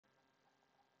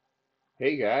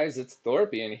Hey guys, it's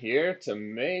Thorpian here to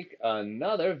make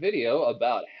another video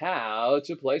about how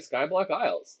to play SkyBlock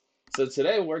Isles. So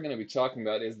today what we're going to be talking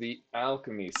about is the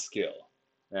alchemy skill.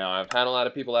 Now I've had a lot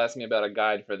of people ask me about a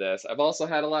guide for this. I've also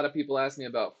had a lot of people ask me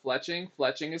about fletching.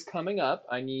 Fletching is coming up.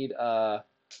 I need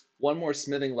one more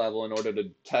smithing level in order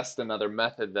to test another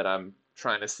method that I'm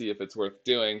trying to see if it's worth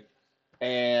doing.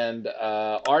 And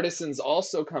Artisan's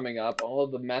also coming up. All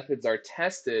of the methods are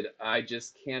tested. I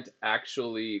just can't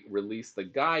actually release the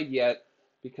guide yet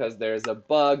because there's a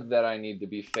bug that I need to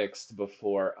be fixed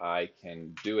before I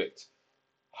can do it.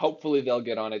 Hopefully they'll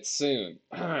get on it soon.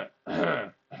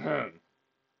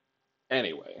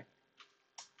 Anyway,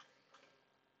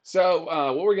 so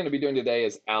what we're going to be doing today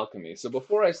is alchemy. So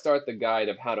before I start the guide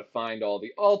of how to find all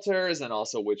the altars and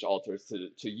also which altars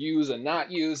to use and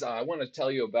not use, I want to tell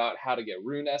you about how to get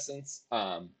rune essence.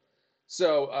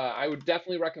 I would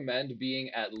definitely recommend being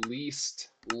at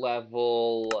least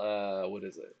level, what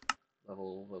is it?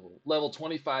 Level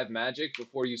 25 magic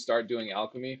before you start doing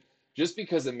alchemy, just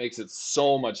because it makes it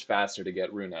so much faster to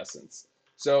get rune essence.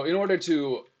 So in order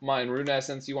to mine rune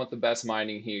essence, you want the best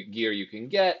mining gear you can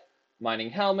get.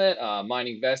 Mining helmet,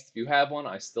 mining vest if you have one.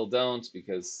 I still don't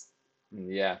because,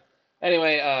 yeah.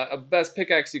 Anyway, a best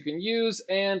pickaxe you can use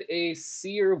and a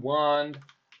seer wand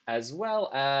as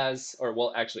well as, or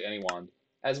well, actually any wand,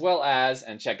 as well as,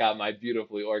 and check out my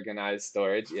beautifully organized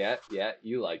storage. Yeah, yeah,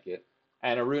 you like it.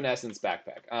 And a rune essence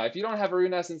backpack. If you don't have a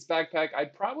rune essence backpack,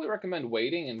 I'd probably recommend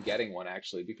waiting and getting one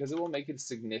actually because it will make it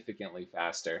significantly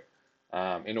faster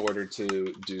in order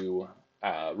to do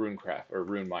rune craft or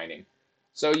rune mining.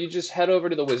 So you just head over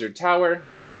to the wizard tower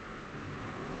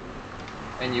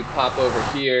and you pop over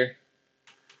here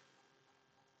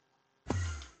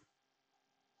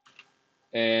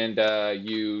and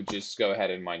you just go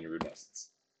ahead and mine your rune essence.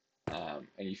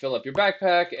 And you fill up your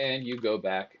backpack and you go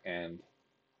back and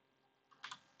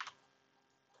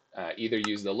either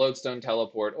use the lodestone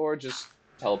teleport or just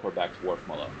teleport back to Wharf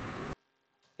Mallow.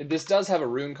 This does have a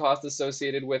rune cost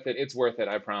associated with it. It's worth it,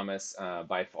 I promise,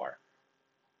 by far.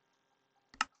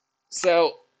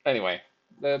 So anyway,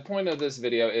 the point of this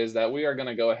video is that we are going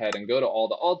to go ahead and go to all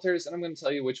the altars, and I'm going to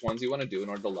tell you which ones you want to do in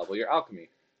order to level your alchemy.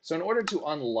 So in order to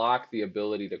unlock the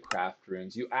ability to craft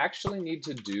runes, you actually need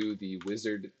to do the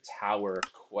Wizard Tower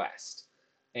quest.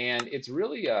 And it's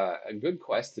really a good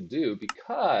quest to do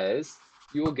because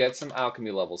you will get some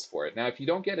alchemy levels for it. Now, if you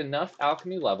don't get enough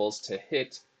alchemy levels to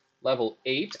hit level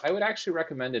 8, I would actually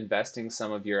recommend investing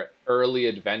some of your early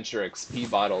adventure XP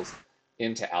bottles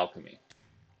into alchemy.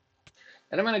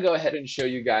 And I'm going to go ahead and show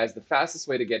you guys the fastest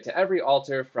way to get to every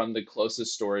altar from the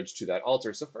closest storage to that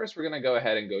altar. So first we're going to go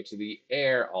ahead and go to the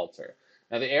air altar.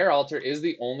 Now the air altar is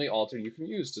the only altar you can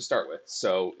use to start with.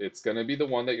 So it's going to be the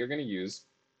one that you're going to use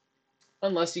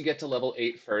unless you get to level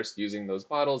 8 first using those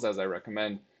bottles as I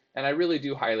recommend. And I really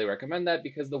do highly recommend that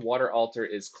because the water altar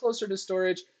is closer to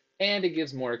storage and it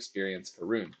gives more experience for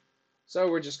rune.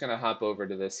 So we're just going to hop over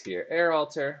to this here air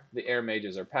altar. The air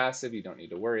mages are passive. You don't need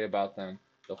to worry about them.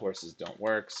 The horses don't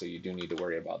work, so you do need to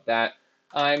worry about that.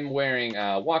 I'm wearing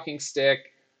a walking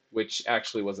stick, which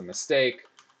actually was a mistake,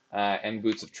 and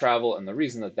boots of travel, and the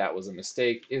reason that that was a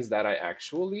mistake is that I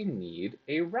actually need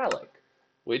a relic,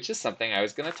 which is something I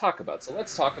was going to talk about. So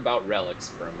let's talk about relics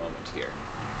for a moment here.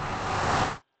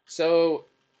 So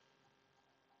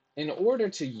in order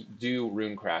to do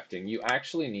rune crafting, you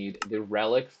actually need the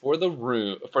relic for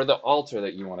the altar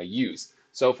that you want to use.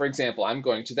 So for example, I'm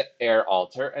going to the air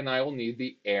altar and I will need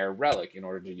the air relic. In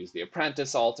order to use the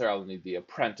apprentice altar, I will need the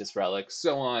apprentice relic,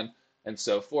 so on and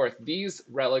so forth. These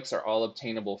relics are all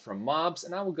obtainable from mobs,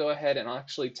 and I will go ahead and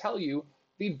actually tell you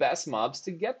the best mobs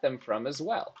to get them from as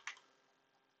well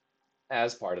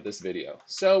as part of this video.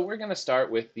 So we're going to start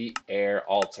with the air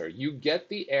altar. You get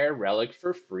the air relic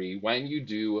for free when you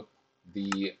do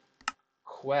the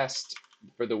quest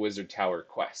for the Wizard Tower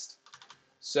quest.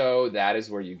 So that is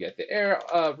where you get the air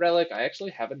relic. I actually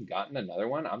haven't gotten another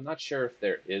one. I'm not sure if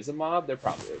there is a mob. There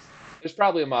probably is. There's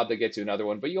probably a mob that gets you another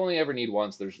one, but you only ever need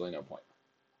one, so there's really no point.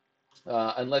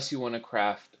 Unless you want to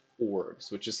craft orbs,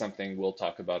 which is something we'll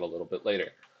talk about a little bit later.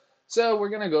 So we're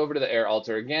going to go over to the air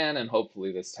altar again, and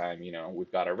hopefully this time,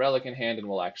 we've got our relic in hand and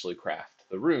we'll actually craft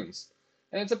the runes.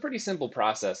 And it's a pretty simple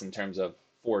process in terms of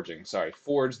forging. Sorry,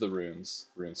 forge the runes.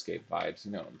 RuneScape vibes.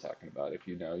 You know what I'm talking about. If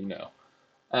you know, you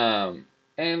know.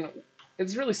 And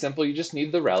it's really simple. You just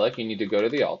need the relic, you need to go to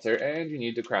the altar, and you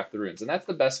need to craft the runes. And that's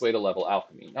the best way to level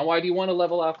alchemy. Now, why do you want to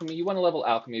level alchemy? You want to level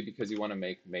alchemy because you want to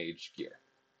make mage gear.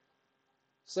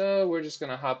 So we're just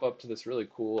going to hop up to this really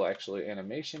cool, actually,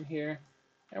 animation here.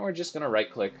 And we're just going to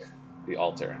right-click the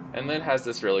altar. And then it has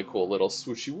this really cool little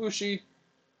swooshy-wooshy.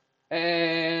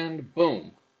 And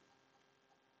boom.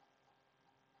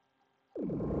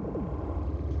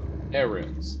 air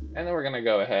runes. And then we're going to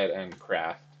go ahead and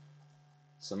craft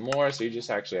some more. So you just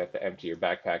actually have to empty your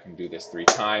backpack and do this 3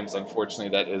 times. Unfortunately,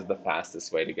 that is the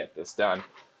fastest way to get this done.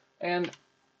 And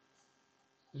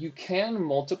you can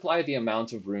multiply the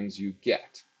amount of runes you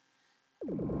get.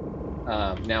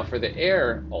 Now for the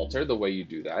air altar, the way you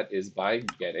do that is by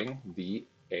getting the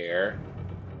air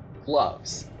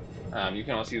gloves. You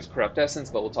can also use corrupt essence,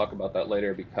 but we'll talk about that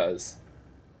later because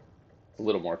it's a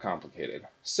little more complicated.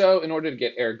 So in order to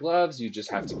get air gloves, you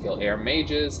just have to kill air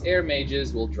mages. Air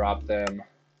mages will drop them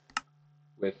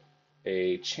with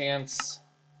a chance.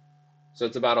 So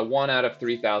it's about a 1 out of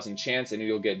 3,000 chance, and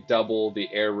you'll get double the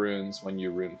air runes when you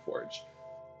rune forge.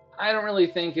 I don't really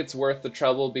think it's worth the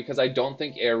trouble because I don't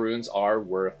think air runes are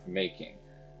worth making.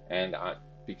 And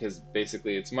because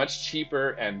basically it's much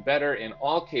cheaper and better in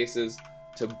all cases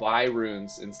to buy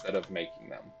runes instead of making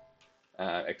them.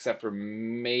 Except for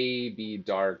maybe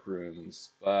dark runes,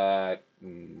 but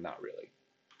not really.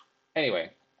 Anyway,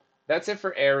 that's it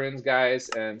for air runes, guys.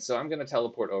 And so I'm going to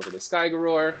teleport over to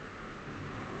SkyBlock,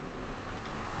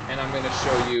 and I'm going to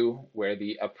show you where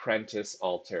the Apprentice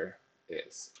Altar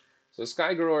is. So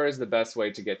SkyBlock is the best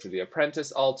way to get to the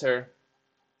Apprentice Altar,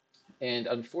 and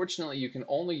unfortunately you can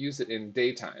only use it in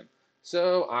daytime.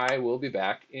 So I will be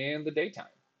back in the daytime.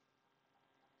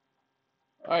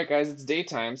 Alright guys, it's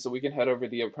daytime, so we can head over to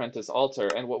the Apprentice Altar,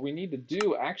 and what we need to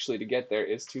do actually to get there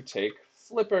is to take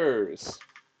flippers.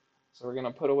 So we're going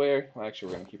to put away, well actually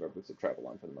we're going to keep our boots of travel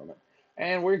on for the moment.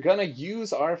 And we're going to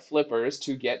use our flippers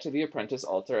to get to the Apprentice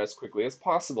Altar as quickly as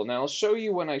possible. Now I'll show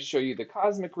you when I show you the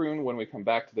Cosmic Rune when we come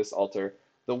back to this altar,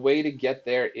 the way to get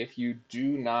there if you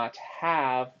do not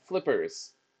have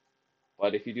flippers.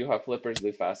 But if you do have flippers,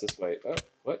 the fastest way, oh,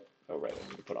 what? Oh right, I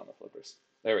need to put on the flippers.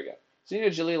 There we go. So you need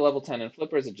agility level 10 and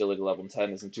flippers. Agility level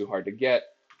 10 isn't too hard to get.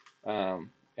 And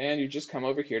you just come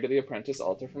over here to the Apprentice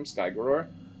Altar from SkyBlock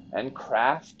and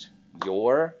craft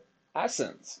your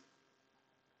essence.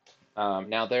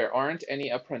 Now there aren't any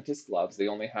apprentice gloves, they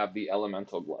only have the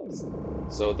elemental gloves.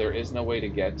 So there is no way to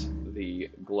get the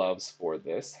gloves for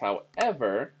this.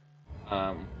 However,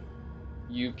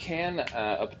 you can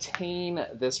obtain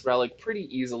this relic pretty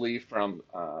easily from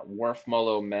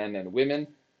Wharfmullo men and women.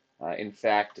 In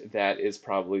fact, that is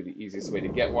probably the easiest way to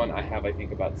get one. I have, I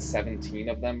think, about 17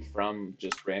 of them from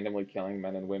just randomly killing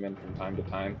men and women from time to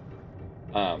time.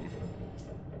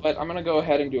 But I'm going to go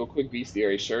ahead and do a quick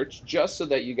bestiary search just so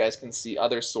that you guys can see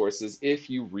other sources if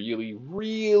you really,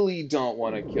 really don't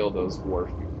want to kill those dwarf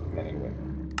men and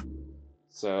women.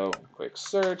 So, quick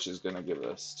search is going to give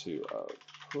us to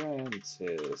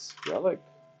Apprentice Relic.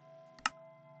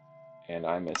 And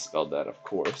I misspelled that, of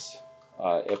course.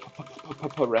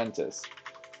 Apprentice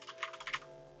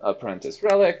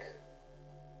Relic.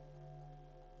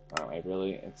 Oh,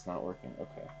 it's not working.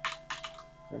 Okay.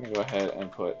 I'm going to go ahead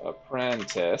and put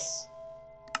Apprentice.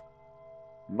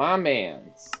 My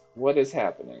mans. What is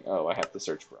happening? Oh, I have to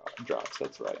search for drops.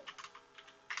 That's right.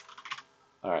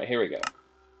 Alright, here we go.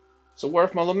 So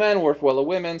Wharfmullo men, Wharfmullo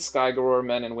women, SkyBlock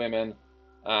men and women.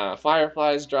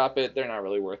 Fireflies drop it. They're not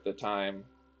really worth the time.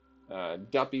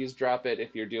 Duppies drop it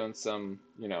if you're doing some,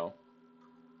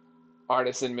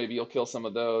 artisan, maybe you'll kill some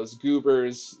of those.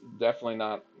 Goobers, definitely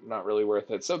not really worth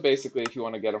it. So basically, if you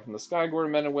want to get them from the SkyBlock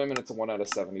men and women, it's a 1 out of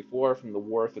 74. From the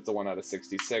Wharf, it's a 1 out of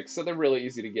 66. So they're really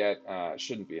easy to get.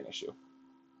 Shouldn't be an issue.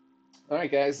 All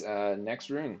right, guys, next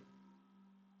rune.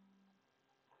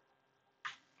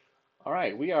 All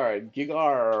right, we are at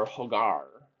Gigar Hogar,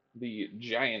 the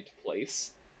giant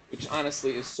place, which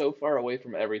honestly is so far away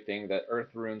from everything that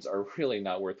earth runes are really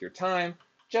not worth your time.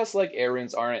 Just like air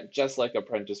runes aren't, just like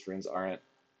apprentice runes aren't.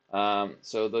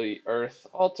 So the earth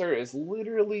altar is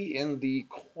literally in the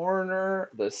corner,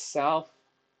 the southeast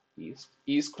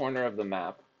corner of the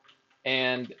map.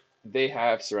 And they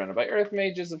have surrounded by earth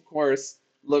mages, of course.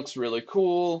 Looks really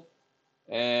cool.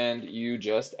 And you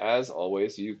just, as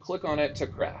always, you click on it to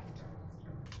craft.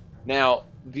 Now,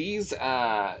 these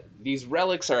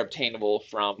relics are obtainable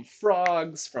from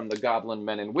frogs, from the goblin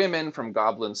men and women, from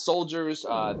goblin soldiers.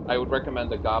 I would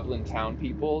recommend the goblin town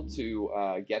people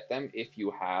to get them if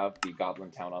you have the goblin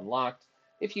town unlocked.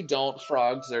 If you don't,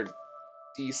 frogs are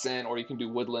decent, or you can do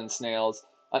woodland snails.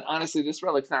 And honestly, this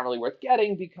relic's not really worth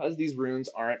getting because these runes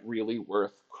aren't really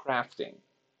worth crafting.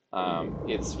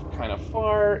 It's kind of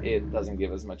far, it doesn't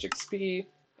give as much XP,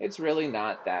 it's really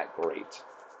not that great.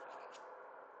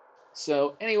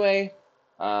 So anyway,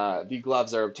 the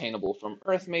gloves are obtainable from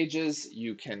earth mages.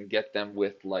 You can get them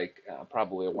with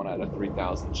probably a 1 out of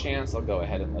 3,000 chance. I'll go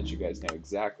ahead and let you guys know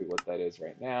exactly what that is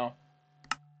right now.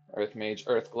 Earth mage,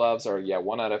 earth gloves are,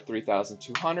 1 out of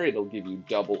 3,200. It'll give you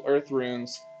double earth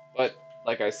runes. But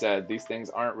like I said, these things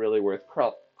aren't really worth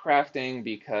crafting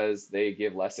because they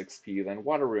give less XP than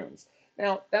water runes.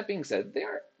 Now, that being said,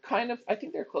 they're kind of, I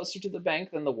think they're closer to the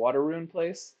bank than the water rune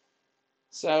place.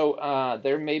 So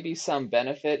there may be some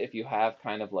benefit if you have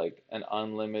kind of like an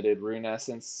unlimited rune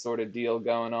essence sort of deal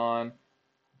going on.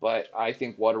 But I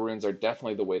think water runes are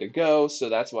definitely the way to go. So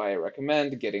that's why I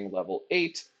recommend getting level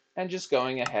 8 and just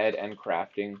going ahead and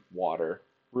crafting water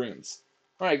runes.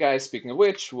 All right, guys, speaking of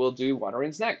which, we'll do water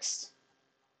runes next.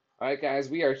 All right, guys,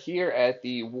 we are here at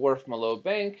the Wharf Malo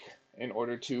Bank in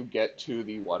order to get to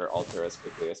the water altar as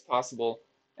quickly as possible.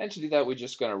 And to do that, we're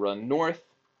just going to run north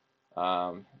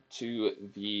to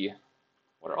the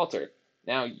water altar.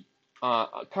 Now,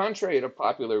 contrary to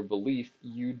popular belief,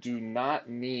 you do not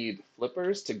need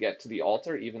flippers to get to the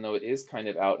altar, even though it is kind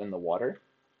of out in the water.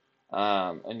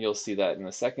 And you'll see that in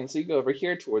a second. So you go over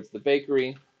here towards the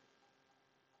bakery,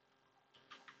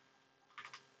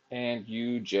 and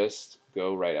you just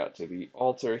go right out to the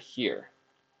altar here.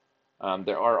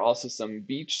 There are also some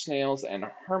beach snails and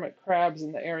hermit crabs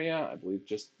in the area. I believe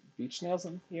just beach snails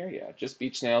in here. Yeah, just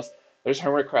beach snails. There's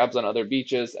hermit crabs on other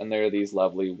beaches, and there are these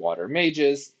lovely water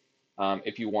mages.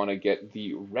 If you want to get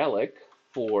the relic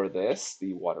for this,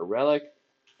 the water relic,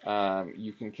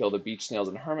 you can kill the beach snails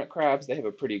and hermit crabs. They have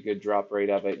a pretty good drop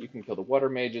rate of it. You can kill the water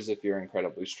mages if you're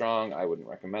incredibly strong. I wouldn't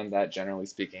recommend that. Generally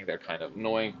speaking, they're kind of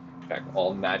annoying. In fact,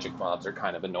 all magic mobs are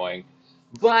kind of annoying.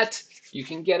 But you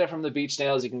can get it from the beach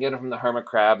snails, you can get it from the hermit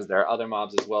crabs. There are other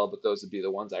mobs as well, but those would be the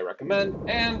ones I recommend.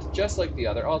 And just like the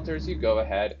other altars, you go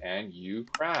ahead and you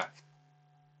craft.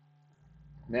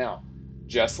 Now,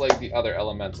 just like the other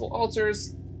elemental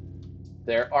altars,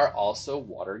 there are also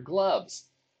water gloves.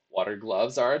 Water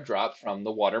gloves are a drop from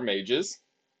the water mages.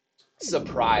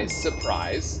 Surprise,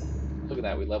 surprise. Look at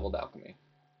that, we leveled alchemy.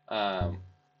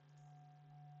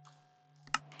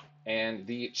 And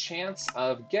the chance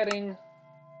of getting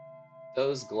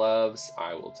those gloves,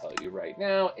 I will tell you right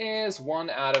now, is 1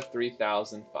 out of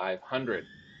 3,500.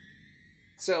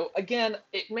 So again,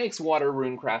 it makes water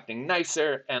rune crafting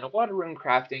nicer, and water rune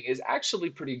crafting is actually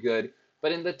pretty good,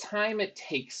 but in the time it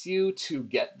takes you to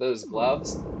get those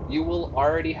gloves, you will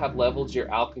already have leveled your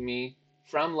alchemy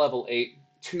from level 8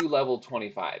 to level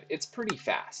 25. It's pretty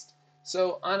fast.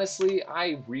 So honestly,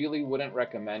 I really wouldn't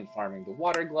recommend farming the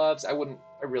water gloves. I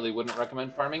really wouldn't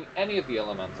recommend farming any of the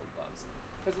elemental gloves,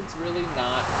 because it's really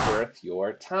not worth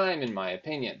your time, in my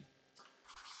opinion.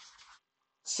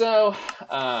 So,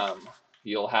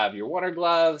 you'll have your water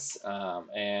gloves,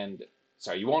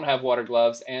 you won't have water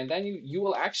gloves, and then you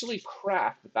will actually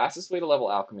craft. The fastest way to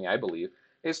level alchemy, I believe,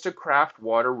 is to craft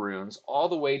water runes all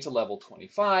the way to level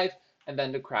 25, and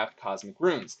then to craft cosmic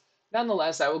runes.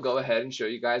 Nonetheless, I will go ahead and show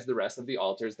you guys the rest of the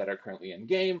altars that are currently in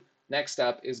game. Next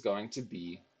up is going to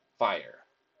be fire.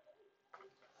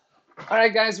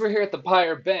 Alright guys, we're here at the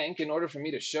Fire Bank in order for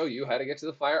me to show you how to get to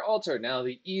the fire altar. Now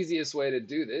the easiest way to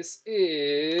do this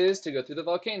is to go through the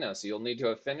volcano. So you'll need to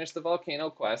have finished the volcano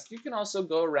quest. You can also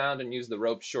go around and use the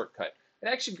rope shortcut. It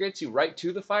actually gets you right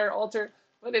to the fire altar,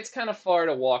 but it's kind of far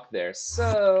to walk there.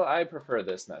 So I prefer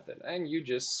this method. And you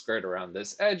just skirt around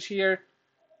this edge here.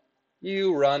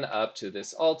 You run up to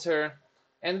this altar.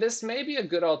 And this may be a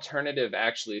good alternative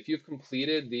actually if you've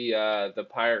completed the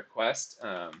pyre quest.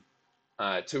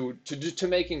 To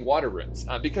making water runes,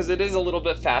 because it is a little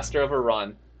bit faster of a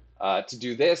run to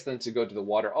do this than to go to the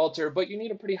water altar, but you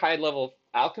need a pretty high level of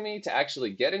alchemy to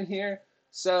actually get in here,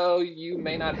 so you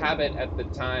may not have it at the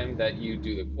time that you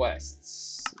do the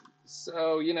quests.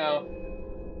 So,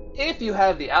 if you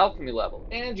have the alchemy level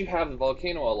and you have the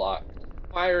volcano unlocked,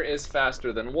 fire is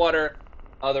faster than water.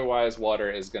 Otherwise,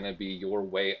 water is going to be your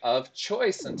way of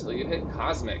choice until you hit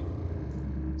cosmic.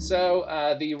 So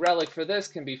the relic for this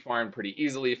can be farmed pretty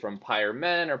easily from pyre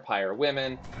men or pyre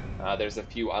women. There's a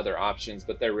few other options,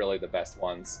 but they're really the best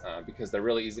ones because they're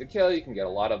really easy to kill. You can get a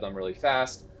lot of them really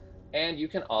fast. And you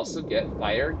can also get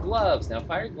fire gloves. Now,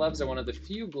 fire gloves are one of the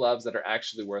few gloves that are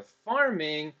actually worth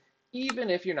farming, even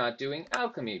if you're not doing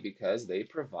alchemy, because they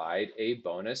provide a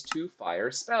bonus to fire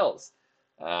spells.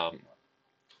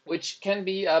 Which can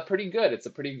be pretty good. It's a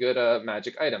pretty good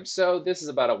magic item. So this is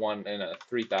about a 1 in a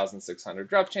 3,600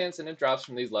 drop chance, and it drops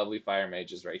from these lovely fire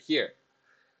mages right here.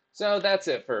 So that's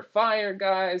it for fire,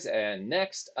 guys, and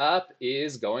next up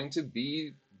is going to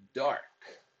be dark.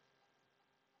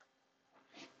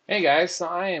 Hey guys, so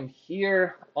I am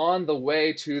here on the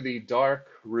way to the Dark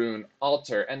Rune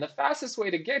altar, and the fastest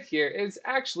way to get here is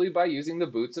actually by using the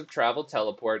Boots of Travel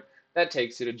teleport that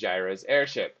takes you to Gyra's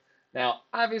airship. Now,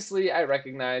 obviously, I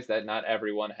recognize that not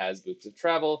everyone has Boots of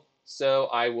Travel, so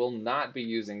I will not be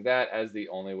using that as the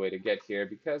only way to get here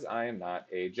because I am not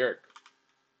a jerk.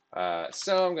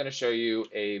 So I'm going to show you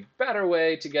a better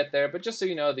way to get there, but just so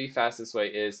you know, the fastest way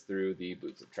is through the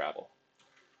Boots of Travel.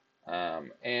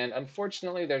 And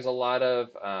unfortunately, there's a lot of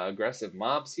aggressive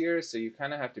mobs here, so you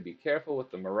kind of have to be careful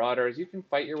with the marauders. You can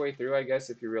fight your way through, I guess,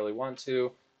 if you really want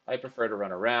to. I prefer to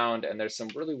run around, and there's some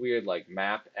really weird, like,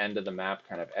 end of the map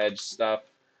kind of edge stuff.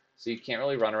 So you can't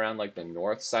really run around, like, the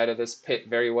north side of this pit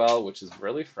very well, which is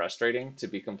really frustrating, to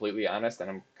be completely honest, and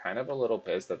I'm kind of a little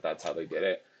pissed that that's how they did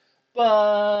it.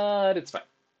 But it's fine,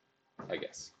 I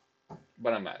guess.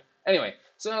 But I'm mad. Anyway,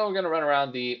 so we're going to run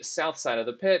around the south side of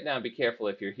the pit. Now, be careful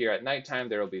if you're here at nighttime.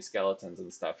 There will be skeletons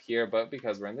and stuff here, but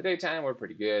because we're in the daytime, we're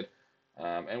pretty good.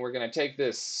 And we're going to take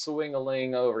this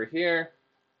swing-a-ling over here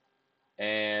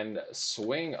and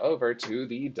swing over to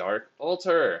the Dark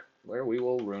Altar, where we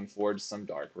will rune forge some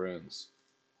dark runes.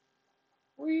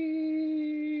 Whee!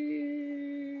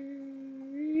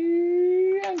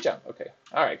 And jump. Okay.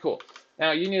 All right, cool.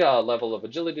 Now, you need a level of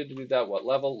agility to do that. What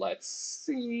level? Let's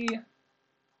see.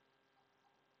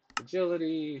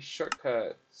 Agility,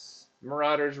 shortcuts,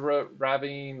 Marauders,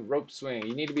 Ravine, Rope Swing.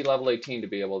 You need to be level 18 to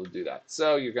be able to do that.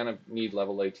 So you're going to need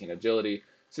level 18 agility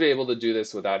to be able to do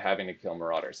this without having to kill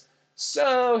Marauders.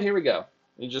 So here we go.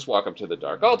 You just walk up to the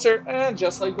Dark Altar, and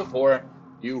just like before,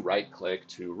 you right-click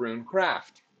to Rune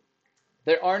Craft.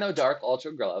 There are no Dark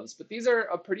Altar gloves, but these are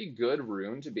a pretty good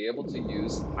rune to be able to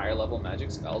use higher level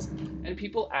magic spells, and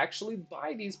people actually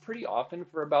buy these pretty often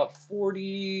for about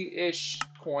 40-ish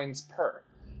coins per.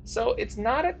 So it's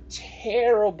not a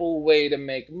terrible way to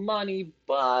make money,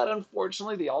 but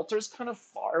unfortunately the altar is kind of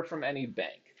far from any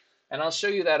bank. And I'll show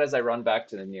you that as I run back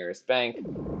to the nearest bank,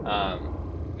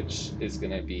 which is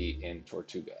going to be in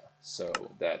Tortuga. So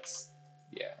that's,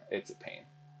 yeah, it's a pain.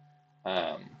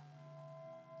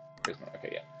 Okay,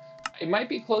 yeah. It might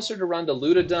be closer to run to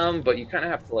Ludadum, but you kind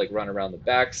of have to like run around the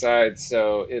backside,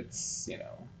 so it's, you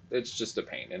know, it's just a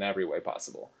pain in every way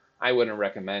possible. I wouldn't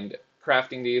recommend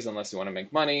crafting these unless you want to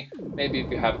make money. Maybe if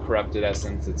you have corrupted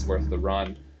essence, it's worth the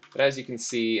run. But as you can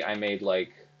see, I made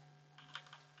like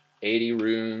 80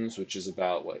 runes, which is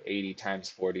about, what, 80 times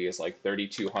 40 is like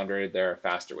 3,200. There are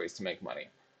faster ways to make money.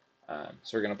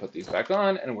 So we're going to put these back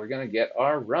on, and we're going to get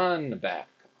our run back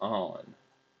on.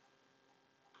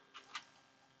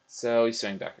 So he's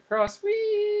swing back across. Whee!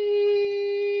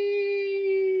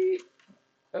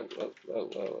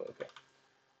 Oh, okay.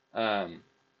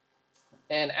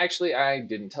 And actually, I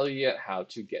didn't tell you yet how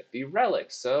to get the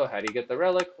relic. So how do you get the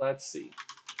relic? Let's see.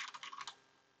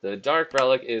 The Dark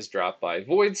Relic is dropped by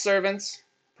Void Servants.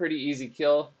 Pretty easy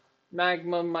kill.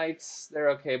 Magma Mites, they're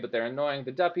okay, but they're annoying.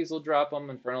 The Duppies will drop them.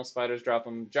 Infernal Spiders drop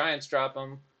them. Giants drop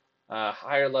them.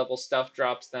 Higher level stuff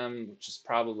drops them, which is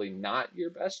probably not your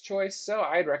best choice. So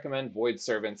I'd recommend Void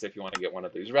Servants if you want to get one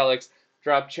of these relics.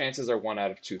 Drop chances are 1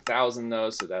 out of 2,000 though,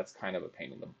 so that's kind of a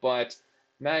pain in the butt.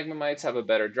 Magma Mites have a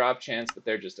better drop chance, but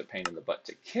they're just a pain in the butt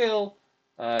to kill.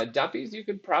 Duppies, you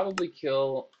could probably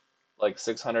kill like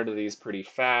 600 of these pretty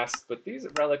fast, but these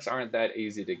relics aren't that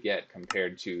easy to get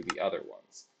compared to the other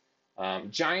ones.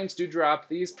 Giants do drop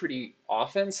these pretty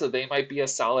often, so they might be a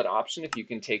solid option if you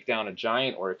can take down a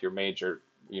giant, or if you're major,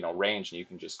 range and you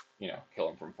can just, kill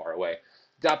them from far away.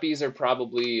 Duppies are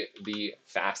probably the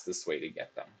fastest way to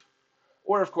get them.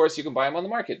 Or, of course, you can buy them on the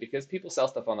market, because people sell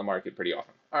stuff on the market pretty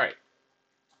often. All right.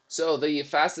 So the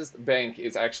fastest bank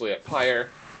is actually at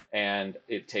Pyre, and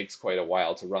it takes quite a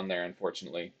while to run there,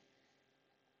 unfortunately.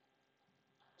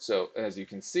 So, as you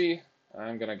can see,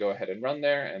 I'm going to go ahead and run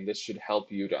there, and this should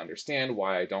help you to understand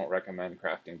why I don't recommend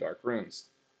crafting dark runes.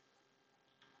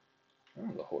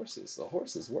 Oh, the horse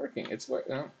is working. It's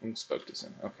working. Oh, I spoke too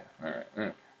soon. Okay, all right.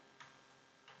 Okay.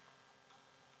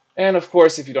 And of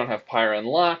course, if you don't have Pyre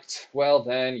unlocked, well,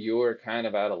 then you're kind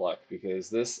of out of luck, because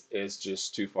this is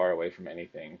just too far away from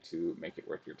anything to make it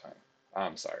worth your time.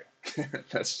 I'm sorry.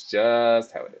 That's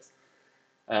just how it is.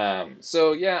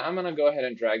 So yeah, I'm going to go ahead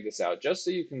and drag this out just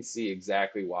so you can see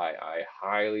exactly why I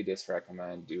highly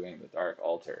disrecommend doing the Dark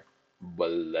Altar.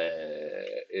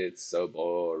 Bleh, it's so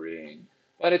boring.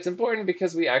 But it's important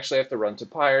because we actually have to run to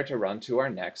Pyre to run to our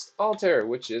next altar,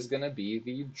 which is going to be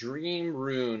the Dream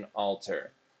Rune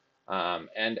Altar.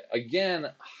 And again,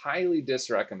 highly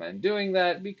disrecommend doing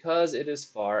that because it is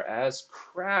far as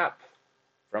crap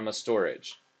from a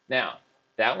storage. Now,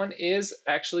 that one is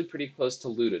actually pretty close to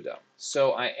Ludadum.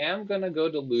 So I am going to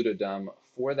go to Ludadum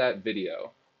for that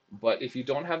video. But if you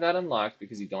don't have that unlocked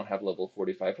because you don't have level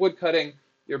 45 woodcutting,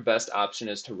 your best option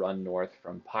is to run north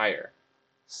from Pyre.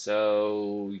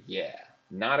 So yeah,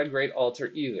 not a great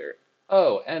altar either.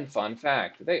 Oh, and fun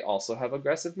fact, they also have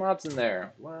aggressive mobs in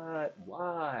there. What?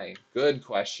 Why? Good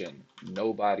question.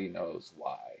 Nobody knows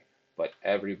why, but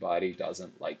everybody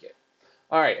doesn't like it.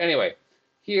 All right, anyway.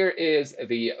 Here is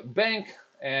the bank,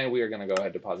 and we are going to go ahead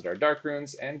and deposit our dark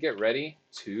runes and get ready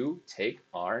to take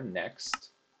our next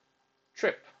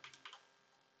trip.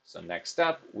 So next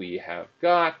up, we have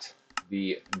got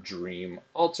the Dream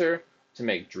Altar to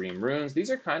make Dream Runes. These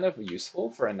are kind of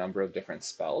useful for a number of different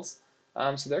spells,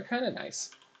 so they're kind of nice.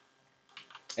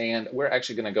 And we're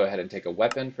actually going to go ahead and take a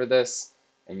weapon for this,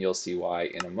 and you'll see why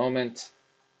in a moment.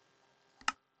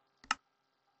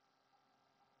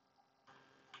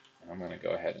 I'm going to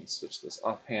go ahead and switch this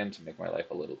offhand to make my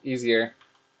life a little easier,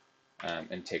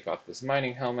 and take off this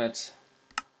mining helmet.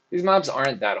 These mobs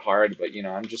aren't that hard, but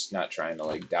I'm just not trying to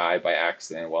like die by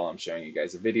accident while I'm showing you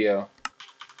guys a video,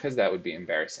 because that would be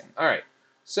embarrassing. All right,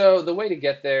 so the way to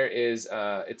get there is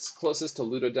it's closest to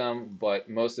Ludodum, but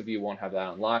most of you won't have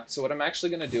that unlocked. So what I'm actually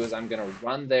going to do is I'm going to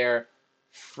run there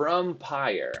from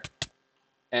Pyre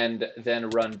and then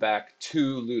run back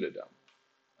to Ludodum,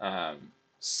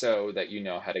 so that you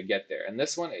know how to get there. And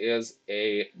this one is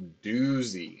a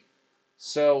doozy.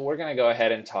 So we're going to go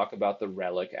ahead and talk about the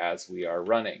relic as we are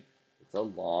running. It's a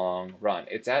long run.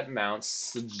 It's at Mount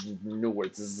Snor.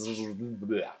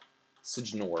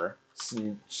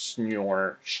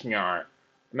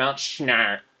 Mount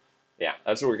Schnarr. Yeah,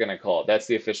 that's what we're going to call it. That's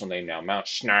the official name now, Mount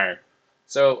Schnarr.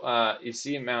 So you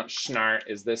see Mount Schnarr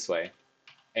is this way.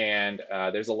 And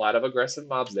there's a lot of aggressive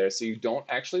mobs there, so you don't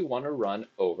actually want to run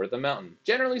over the mountain.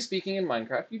 Generally speaking, in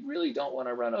Minecraft, you really don't want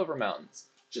to run over mountains.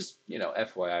 Just,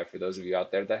 FYI for those of you out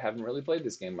there that haven't really played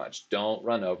this game much, don't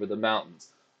run over the mountains.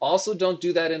 Also, don't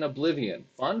do that in Oblivion.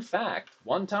 Fun fact,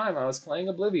 one time I was playing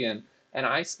Oblivion, and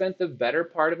I spent the better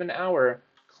part of an hour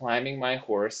climbing my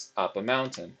horse up a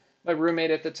mountain. My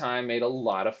roommate at the time made a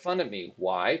lot of fun of me.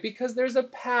 Why? Because there's a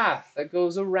path that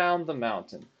goes around the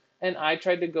mountain, and I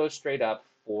tried to go straight up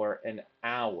for an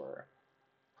hour.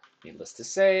 Needless to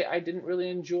say, I didn't really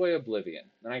enjoy Oblivion.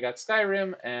 Then I got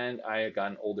Skyrim, and I had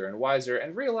gotten older and wiser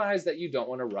and realized that you don't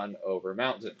want to run over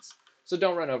mountains. So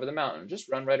don't run over the mountain, just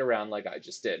run right around like I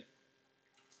just did.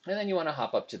 And then you want to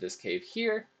hop up to this cave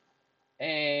here.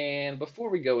 And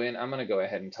before we go in, I'm going to go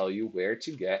ahead and tell you where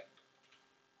to get...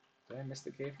 Did I miss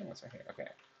the cave? No, it's right here. Okay.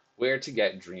 Where to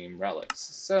get Dream Relics.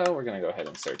 So we're going to go ahead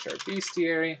and search our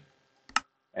bestiary.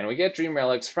 And we get Dream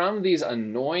Relics from these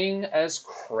annoying as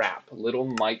crap little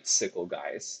Might Sickle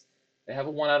guys. They have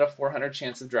a 1 out of 400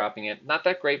 chance of dropping it. Not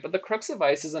that great, but the Crux of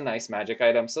Ice is a nice magic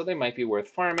item, so they might be worth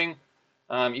farming.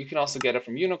 You can also get it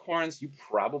from unicorns. You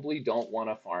probably don't want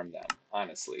to farm them,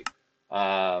 honestly.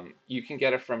 You can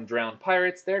get it from drowned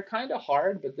pirates. They're kind of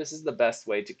hard, but this is the best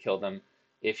way to kill them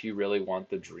if you really want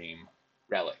the Dream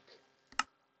Relic.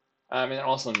 And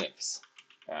also nymphs.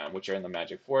 Which are in the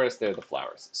Magic Forest. They're the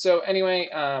flowers. So anyway,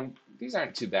 these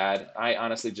aren't too bad. I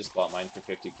honestly just bought mine for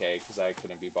 50k because I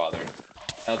couldn't be bothered.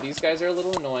 Now these guys are a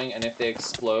little annoying, and if they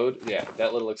explode, yeah,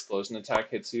 that little explosion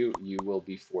attack hits you, you will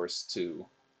be forced to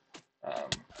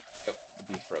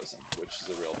be frozen, which is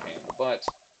a real pain in the butt.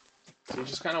 So you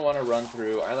just kind of want to run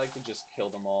through. I like to just kill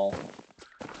them all.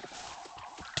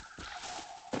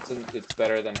 It's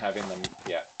better than having them,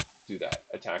 do that.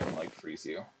 Attack and freeze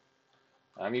you.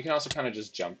 You can also kind of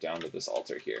just jump down to this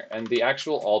altar here. And the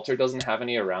actual altar doesn't have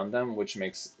any around them, which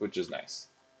is nice.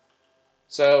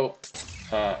 So,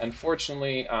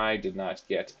 unfortunately, I did not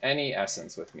get any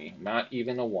essence with me, not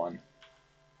even a 1.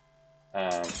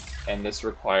 And this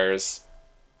requires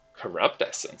corrupt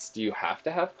essence. Do you have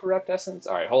to have corrupt essence?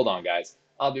 All right, hold on, guys.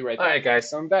 I'll be right back. All right, guys,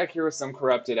 so I'm back here with some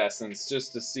corrupted essence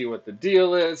just to see what the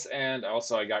deal is. And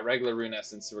also, I got regular rune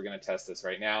essence, so we're going to test this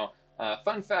right now.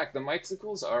 Fun fact, the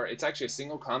Mightsicles it's actually a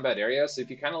single combat area, so if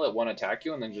you kind of let one attack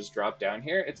you and then just drop down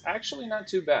here, it's actually not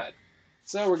too bad.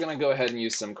 So we're going to go ahead and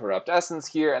use some Corrupt Essence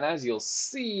here, and as you'll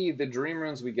see, the Dream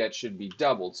Runes we get should be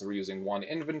doubled. So we're using 1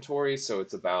 inventory, so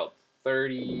it's about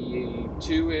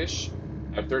 32-ish,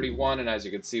 31, and as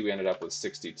you can see, we ended up with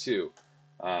 62,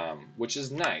 which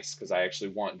is nice, because I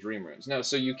actually want Dream Runes. No,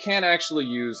 so you can't actually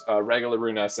use regular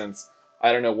Rune Essence.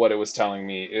 I don't know what it was telling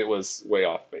me. It was way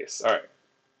off base. All right.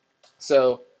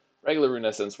 So regular Rune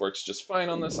Essence works just fine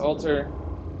on this altar,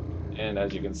 and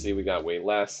as you can see, we got way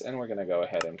less, and we're going to go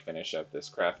ahead and finish up this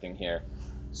crafting here.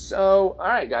 So,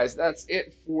 alright guys, that's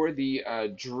it for the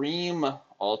Dream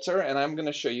Altar, and I'm going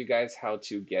to show you guys how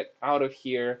to get out of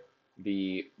here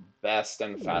the best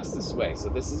and fastest way. So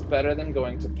this is better than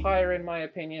going to Pyre in my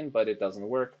opinion, but it doesn't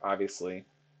work, obviously,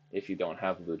 if you don't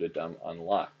have Ludodum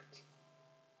unlocked.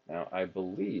 Now, I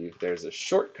believe there's a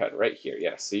shortcut right here.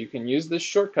 Yes, so you can use this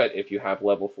shortcut if you have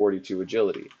level 42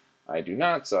 agility. I do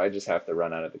not, so I just have to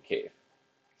run out of the cave.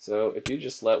 So if you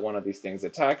just let one of these things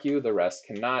attack you, the rest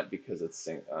cannot because it's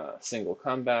single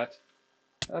combat.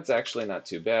 That's actually not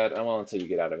too bad, well, until you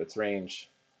get out of its range.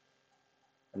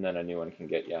 and then a new one can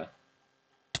get you.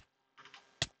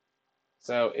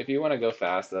 So if you want to go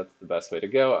fast, that's the best way to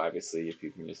go. Obviously, if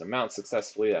you can use a mount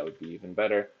successfully, that would be even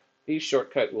better. The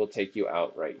shortcut will take you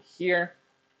out right here,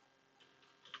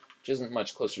 which isn't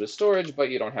much closer to storage,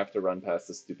 but you don't have to run past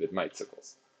the stupid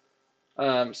mitesicles.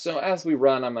 So as we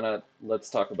run, let's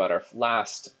talk about our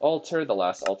last altar. The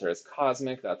last altar is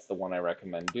Cosmic. That's the one I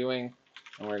recommend doing.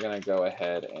 And we're going to go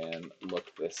ahead and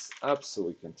look this up so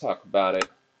we can talk about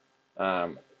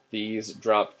it. These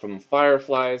drop from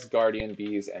fireflies, guardian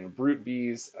bees, and brute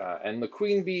bees, and the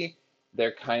queen bee.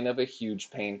 They're kind of a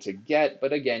huge pain to get,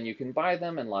 but again, you can buy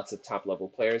them, and lots of top-level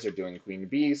players are doing queen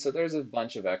bees, so there's a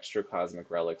bunch of extra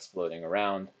cosmic relics floating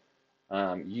around.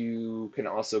 You can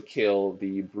also kill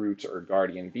the brute or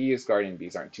guardian bees. Guardian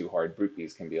bees aren't too hard. Brute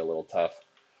bees can be a little tough.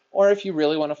 Or if you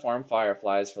really want to farm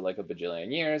fireflies for like a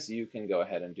bajillion years, you can go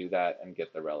ahead and do that and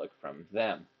get the relic from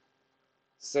them.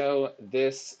 So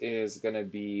this is going to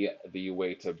be the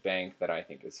way to bank that I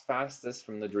think is fastest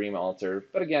from the Dream Altar.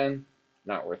 But again,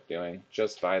 not worth doing.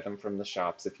 Just buy them from the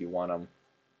shops if you want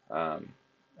them,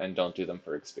 and don't do them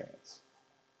for experience.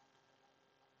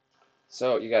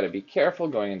 So you got to be careful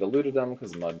going into looterdom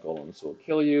because mud golems will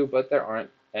kill you, but there aren't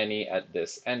any at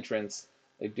this entrance.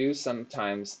 They do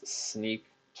sometimes sneak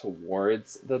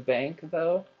towards the bank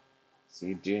though, so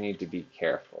you do need to be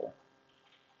careful.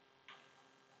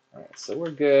 Alright, so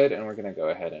we're good, and we're going to go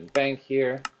ahead and bank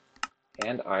here,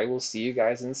 and I will see you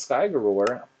guys in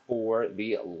SkyBlock for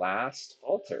the last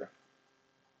altar.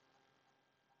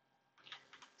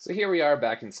 So here we are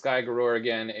back in SkyBlock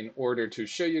again in order to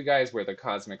show you guys where the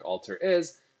Cosmic Altar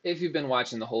is. If you've been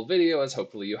watching the whole video, as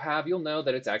hopefully you have, you'll know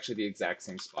that it's actually the exact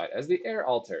same spot as the Air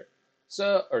Altar.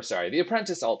 The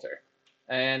Apprentice Altar.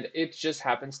 And it just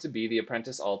happens to be the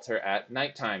Apprentice Altar at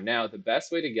nighttime. Now, the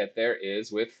best way to get there is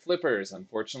with flippers.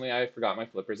 Unfortunately, I forgot my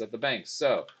flippers at the bank.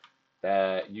 So,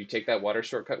 you take that water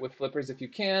shortcut with flippers if you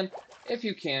can. If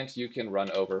you can't, you can run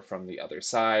over from the other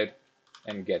side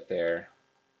and get there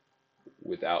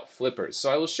without flippers.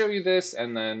 So I will show you this,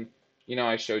 and then,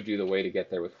 I showed you the way to get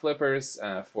there with flippers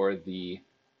for the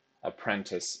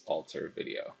Apprentice Altar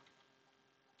video.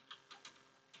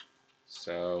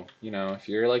 So, if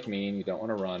you're like me and you don't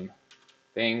want to run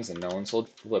things and no one sold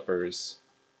flippers,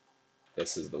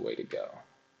 this is the way to go.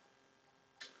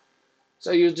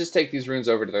 So you just take these runes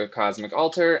over to the Cosmic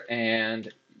Altar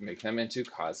and make them into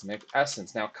Cosmic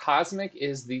Essence. Now, Cosmic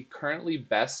is the currently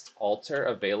best altar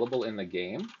available in the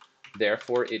game.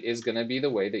 Therefore, it is going to be the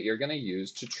way that you're going to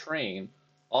use to train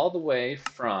all the way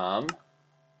from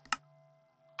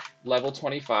level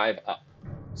 25 up.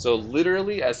 So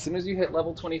literally, as soon as you hit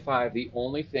level 25, the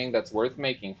only thing that's worth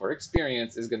making for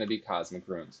experience is going to be Cosmic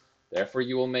Runes. Therefore,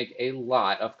 you will make a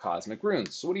lot of Cosmic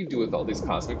Runes. So what do you do with all these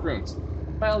Cosmic Runes?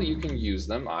 Well, you can use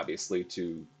them, obviously,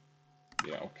 to,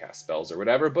 cast spells or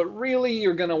whatever, but really,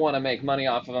 you're going to want to make money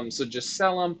off of them, so just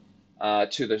sell them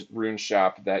to the rune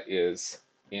shop that is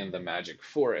in the Magic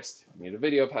Forest. If you need a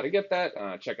video of how to get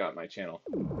that, check out my channel.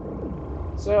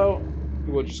 So,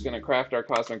 we're just going to craft our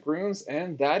Cosmic Runes,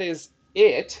 and that is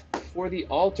it for the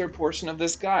altar portion of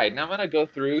this guide. Now I'm going to go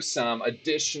through some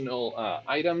additional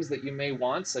items that you may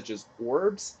want, such as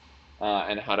orbs,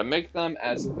 and how to make them,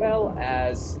 as well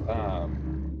as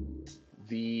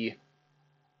the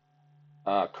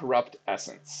corrupt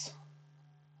essence.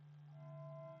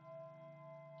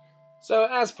 So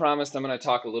as promised, I'm going to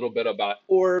talk a little bit about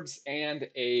orbs and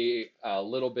a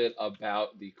little bit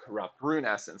about the corrupt rune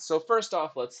essence. So first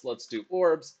off, let's do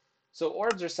orbs. So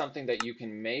orbs are something that you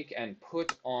can make and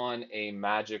put on a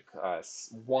magic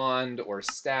wand or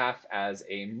staff as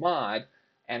a mod.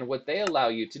 And what they allow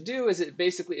you to do is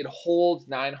it holds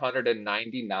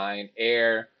 999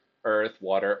 air, earth,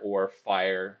 water, or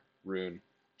fire rune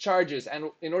charges.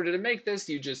 And in order to make this,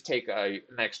 you just take an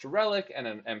extra relic and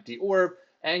an empty orb,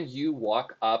 and you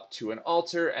walk up to an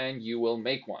altar and you will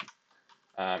make one.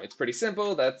 It's pretty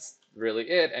simple. That's really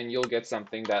it. And you'll get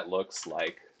something that looks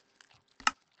like,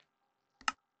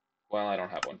 well, I don't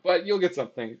have one, but you'll get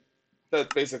something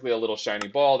that's basically a little shiny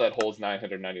ball that holds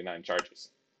 999 charges.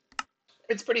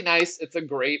 It's pretty nice. It's a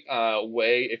great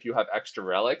way if you have extra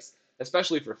relics,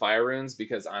 especially for fire runes,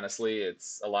 because honestly,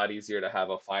 it's a lot easier to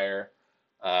have a fire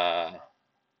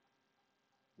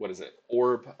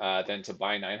orb than to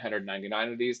buy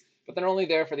 999 of these. But they're only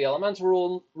there for the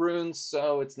elemental runes,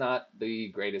 so it's not the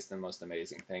greatest and most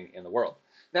amazing thing in the world.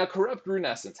 Now, corrupt rune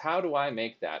essence, how do I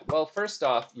make that? Well, first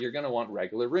off, you're going to want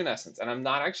regular rune essence. And I'm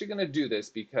not actually going to do this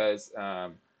because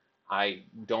I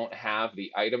don't have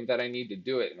the item that I need to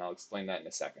do it, and I'll explain that in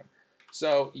a second.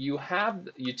 So you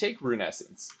take rune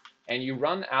essence, and you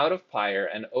run out of Pyre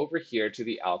and over here to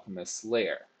the alchemist's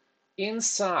lair.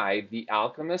 Inside the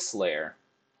alchemist lair,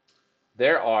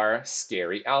 there are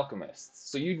scary alchemists.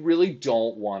 So you really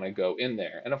don't want to go in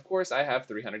there. And of course, I have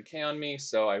 300k on me,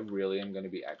 so I really am going to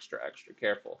be extra, extra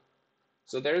careful.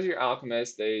 So there's your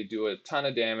alchemist. They do a ton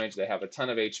of damage. They have a ton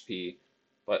of HP.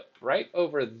 But right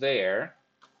over there,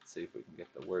 let's see if we can get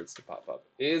the words to pop up,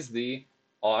 is the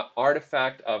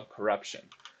artifact of corruption.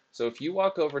 So if you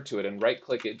walk over to it and right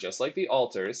click it, just like the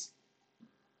altars,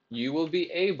 you will be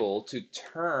able to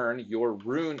turn your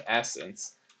rune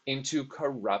essence into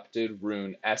corrupted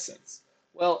rune essence.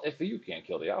 Well, if you can't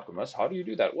kill the alchemist, how do you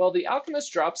do that? Well, the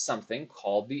alchemist drops something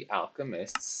called the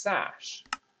alchemist sash.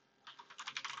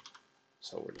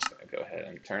 So we're just going to go ahead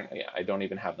and turn. Yeah, I don't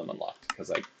even have them unlocked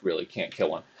because I really can't kill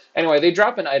one. Anyway, they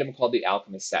drop an item called the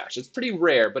Alchemist Sash. It's pretty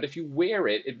rare, but if you wear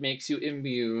it, it makes you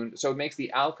immune. So it makes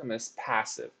the Alchemist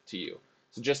passive to you.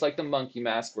 So just like the Monkey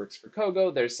Mask works for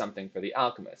Kogo, there's something for the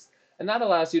Alchemist. And that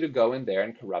allows you to go in there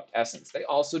and corrupt Essence. They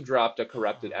also dropped a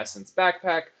Corrupted Essence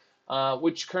backpack,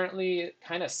 which currently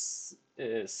kind of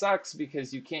sucks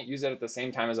because you can't use it at the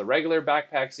same time as a regular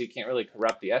backpack, so you can't really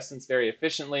corrupt the Essence very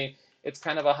efficiently. It's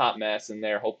kind of a hot mess, and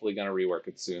they're hopefully going to rework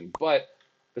it soon. But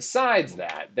besides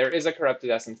that, there is a Corrupted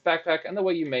Essence backpack, and the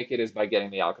way you make it is by getting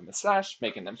the Alchemist Sash,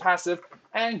 making them passive,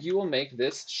 and you will make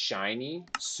this shiny,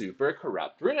 super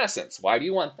corrupt Rune Essence. Why do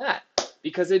you want that?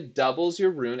 Because it doubles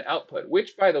your rune output,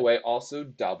 which, by the way, also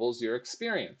doubles your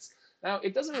experience. Now,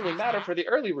 it doesn't really matter for the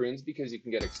early runes because you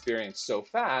can get experience so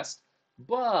fast,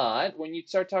 but when you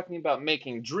start talking about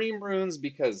making dream runes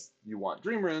because you want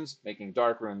dream runes, making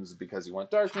dark runes because you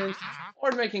want dark runes,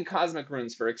 or making cosmic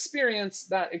runes for experience,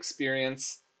 that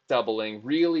experience doubling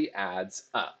really adds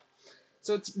up.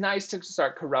 So it's nice to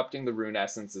start corrupting the rune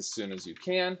essence as soon as you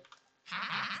can.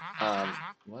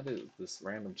 What is this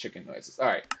random chicken noises? All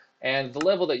right. And the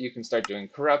level that you can start doing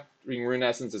corrupting rune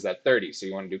essence is at 30. So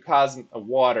you want to do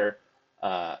water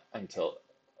until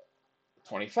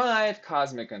 25,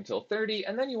 cosmic until 30,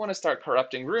 and then you want to start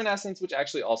corrupting rune essence, which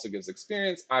actually also gives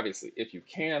experience, obviously, if you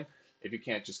can. If you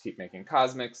can't, just keep making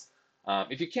cosmics.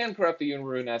 If you can corrupt the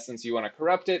rune essence, you want to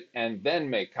corrupt it and then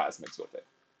make cosmics with it.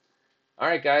 All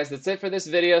right, guys, that's it for this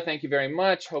video. Thank you very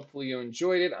much. Hopefully you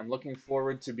enjoyed it. I'm looking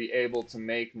forward to be able to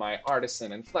make my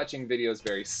artisan and fletching videos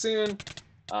very soon.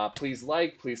 Please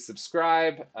like, please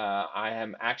subscribe. I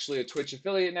am actually a Twitch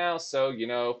affiliate now, so,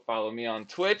 follow me on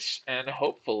Twitch, and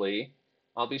hopefully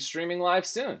I'll be streaming live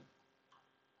soon.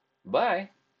 Bye.